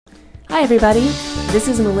Hi, everybody. This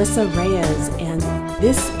is Melissa Reyes, and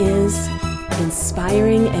this is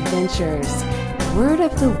Inspiring Adventures, Word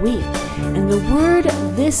of the Week. And the word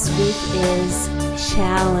this week is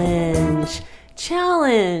challenge.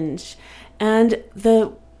 Challenge. And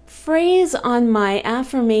the phrase on my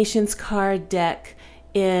affirmations card deck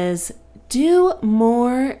is do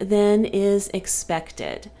more than is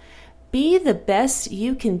expected. Be the best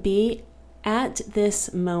you can be at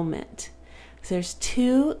this moment. So there's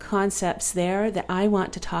two concepts there that I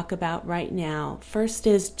want to talk about right now. First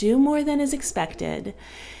is do more than is expected,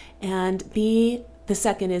 and the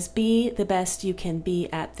second is be the best you can be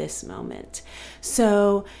at this moment.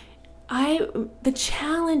 So the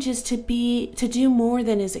challenge is to do more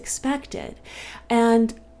than is expected.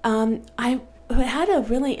 And I had a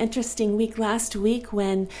really interesting week last week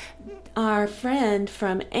when our friend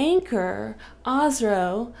from Anchor,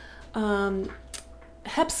 Osro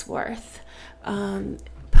Hepsworth,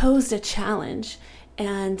 posed a challenge,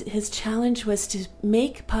 and his challenge was to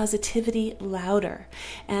make positivity louder.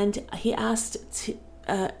 And he asked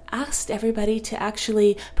everybody to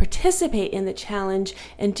actually participate in the challenge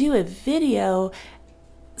and do a video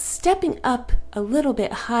stepping up a little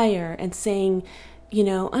bit higher and saying,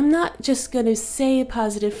 I'm not just going to say a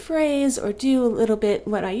positive phrase or do a little bit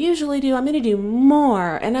what I usually do. I'm going to do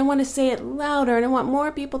more, and I want to say it louder, and I want more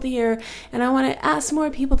people to hear, and I want to ask more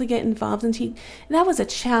people to get involved. And that was a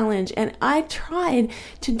challenge, and I tried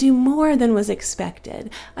to do more than was expected.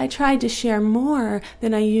 I tried to share more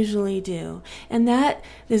than I usually do, and that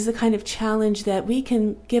is the kind of challenge that we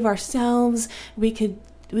can give ourselves. We could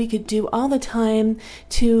do all the time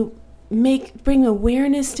to bring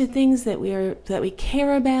awareness to things that we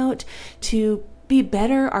care about, to be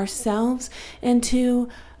better ourselves, and to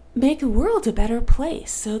make the world a better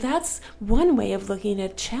place. So that's one way of looking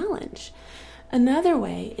at challenge. Another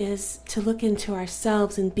way is to look into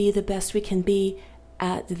ourselves and be the best we can be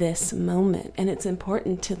at this moment. And it's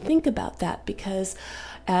important to think about that because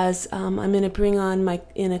as I'm going to bring on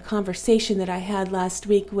in a conversation that I had last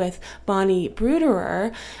week with Bonnie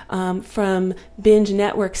Bruderer from Binge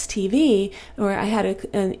Networks TV, where I had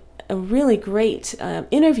a really great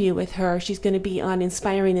interview with her. She's going to be on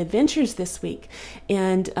Inspiring Adventures this week.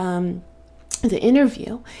 And the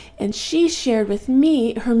interview, and she shared with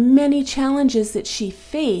me her many challenges that she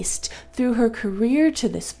faced through her career to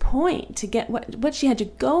this point, to get what she had to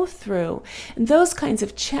go through. And those kinds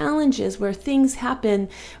of challenges where things happen,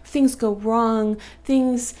 things go wrong,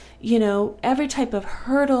 things, every type of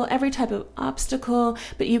hurdle, every type of obstacle,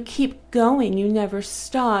 but you keep going, you never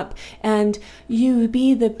stop, and you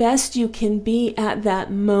be the best you can be at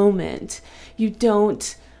that moment. You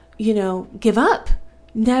don't, give up.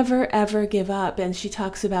 Never, ever give up. And she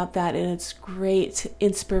talks about that, and it's great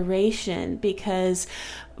inspiration because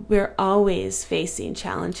we're always facing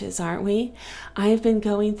challenges, aren't we? I've been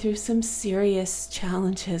going through some serious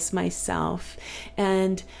challenges myself.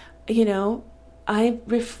 And, I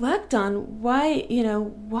reflect on why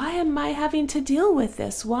am I having to deal with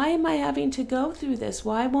this? Why am I having to go through this?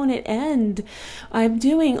 Why won't it end? I'm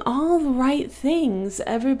doing all the right things.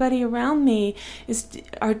 Everybody around me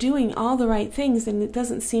are doing all the right things, and it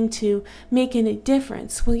doesn't seem to make any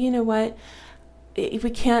difference. Well, you know what? We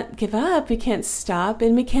can't give up, we can't stop,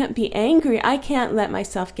 and we can't be angry. I can't let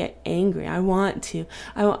myself get angry. I want to.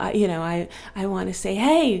 I want to say,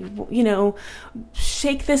 hey,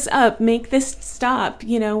 shake this up, make this stop.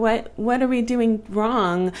 What are we doing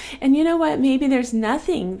wrong? And you know what? Maybe there's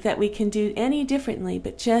nothing that we can do any differently,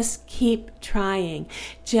 but just keep trying.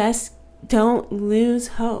 Just don't lose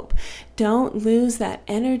hope. Don't lose that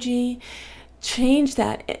energy. Change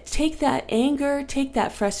that, take that anger, take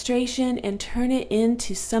that frustration, and turn it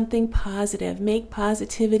into something positive. Make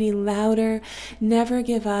positivity louder. Never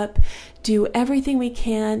give up. Do everything we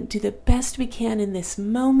can. Do the best we can in this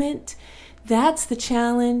moment. That's the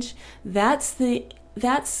challenge. That's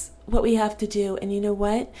what we have to do. And you know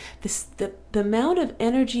what? The amount of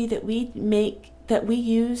energy that we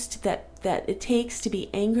use that it takes to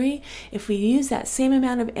be angry, if we use that same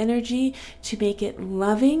amount of energy to make it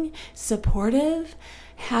loving, supportive,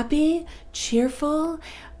 happy, cheerful,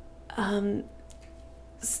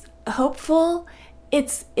 hopeful,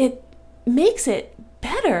 it makes it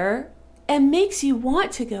better and makes you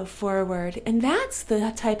want to go forward. And that's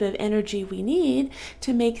the type of energy we need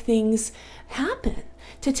to make things happen,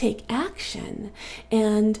 to take action.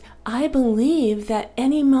 And I believe that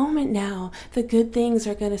any moment now, the good things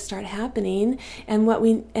are going to start happening. And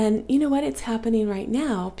you know what? It's happening right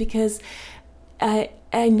now because I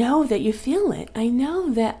know that you feel it. I know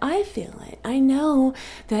that I feel it. I know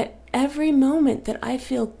that every moment that I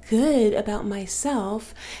feel good about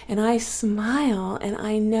myself and I smile and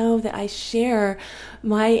I know that I share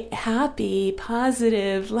my happy,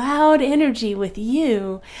 positive, loud energy with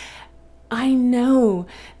you, I know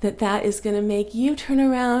that that is going to make you turn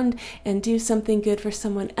around and do something good for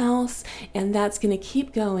someone else, and that's going to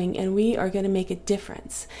keep going, and we are going to make a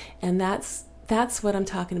difference. And that's what I'm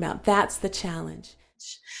talking about. That's the challenge.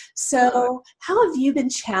 So how have you been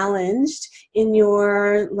challenged in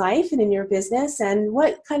your life and in your business, and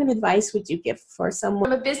what kind of advice would you give for someone?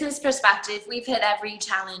 From a business perspective, we've hit every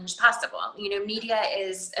challenge possible. Media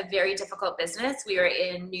is a very difficult business. We are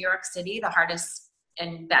in New York City, the hardest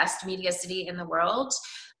and best media city in the world.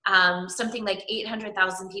 Something like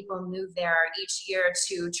 800,000 people move there each year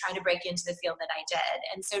to try to break into the field that I did.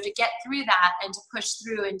 And so to get through that and to push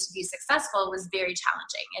through and to be successful was very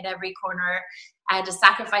challenging. At every corner, I had to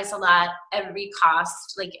sacrifice a lot, every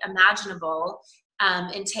cost like imaginable,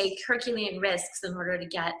 and take Herculean risks in order to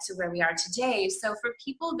get to where we are today. So for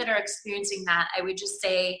people that are experiencing that, I would just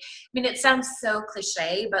say, it sounds so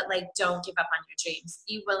cliche, but don't give up on your dreams.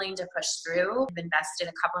 Be willing to push through. I've invested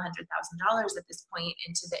a couple $100,000 at this point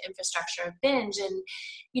into the infrastructure of Binge. And,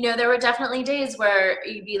 there were definitely days where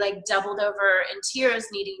you'd be doubled over in tears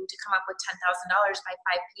needing to come up with $10,000 by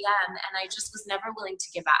 5 p.m. And I just was never willing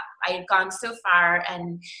to give up. I had gone so far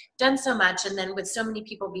and done so much. And then with so many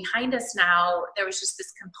people behind us now, there was just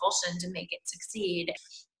this compulsion to make it succeed.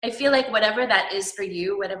 I feel like whatever that is for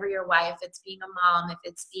you, whatever your why, if it's being a mom, if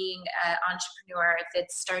it's being an entrepreneur, if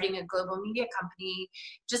it's starting a global media company,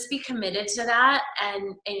 just be committed to that.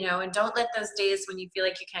 And don't let those days when you feel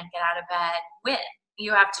like you can't get out of bed win.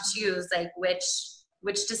 You have to choose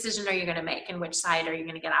which decision are you going to make and which side are you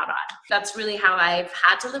going to get out on. That's really how I've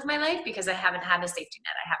had to live my life, because I haven't had a safety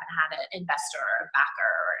net. I haven't had an investor or a backer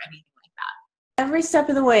or anything like that. Every step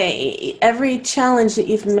of the way, every challenge that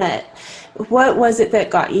you've met, what was it that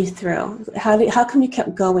got you through? How come you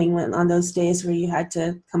kept going on those days where you had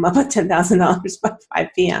to come up with $10,000 by 5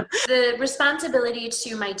 p.m.? The responsibility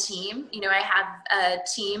to my team. I have a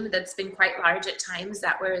team that's been quite large at times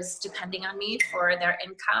that was depending on me for their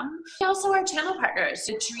income. Also our channel partners,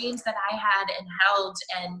 the dreams that I had and held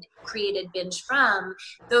and created Binge from,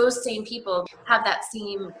 those same people have that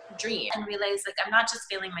same dream and realize I'm not just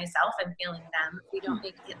failing myself, I'm failing them. If we don't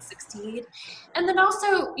make it succeed. And then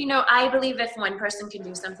also, I believe if one person can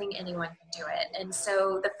do something, anyone can do it. And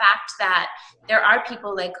so the fact that there are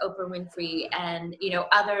people like Oprah Winfrey and,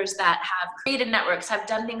 others that have created networks, have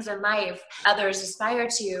done things in life others aspire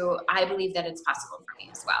to, I believe that it's possible for me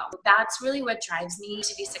as well. That's really what drives me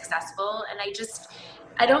to be successful. And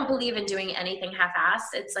I don't believe in doing anything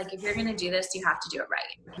half-assed. It's if you're going to do this, you have to do it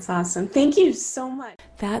right. That's awesome. Thank you so much.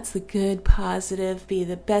 That's the good, positive, be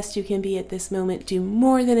the best you can be at this moment, do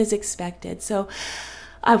more than is expected. So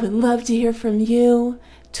I would love to hear from you.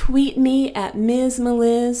 Tweet me at Ms.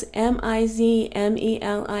 Meliz, MIZMELIZ,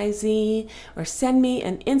 or send me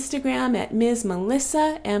an Instagram at Ms.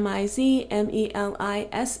 Melissa, MIZMELISSA,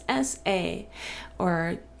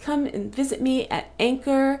 or come and visit me at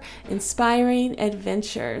Anchor Inspiring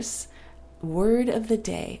Adventures. Word of the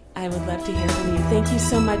day. I would love to hear from you. Thank you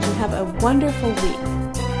so much and have a wonderful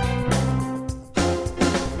week.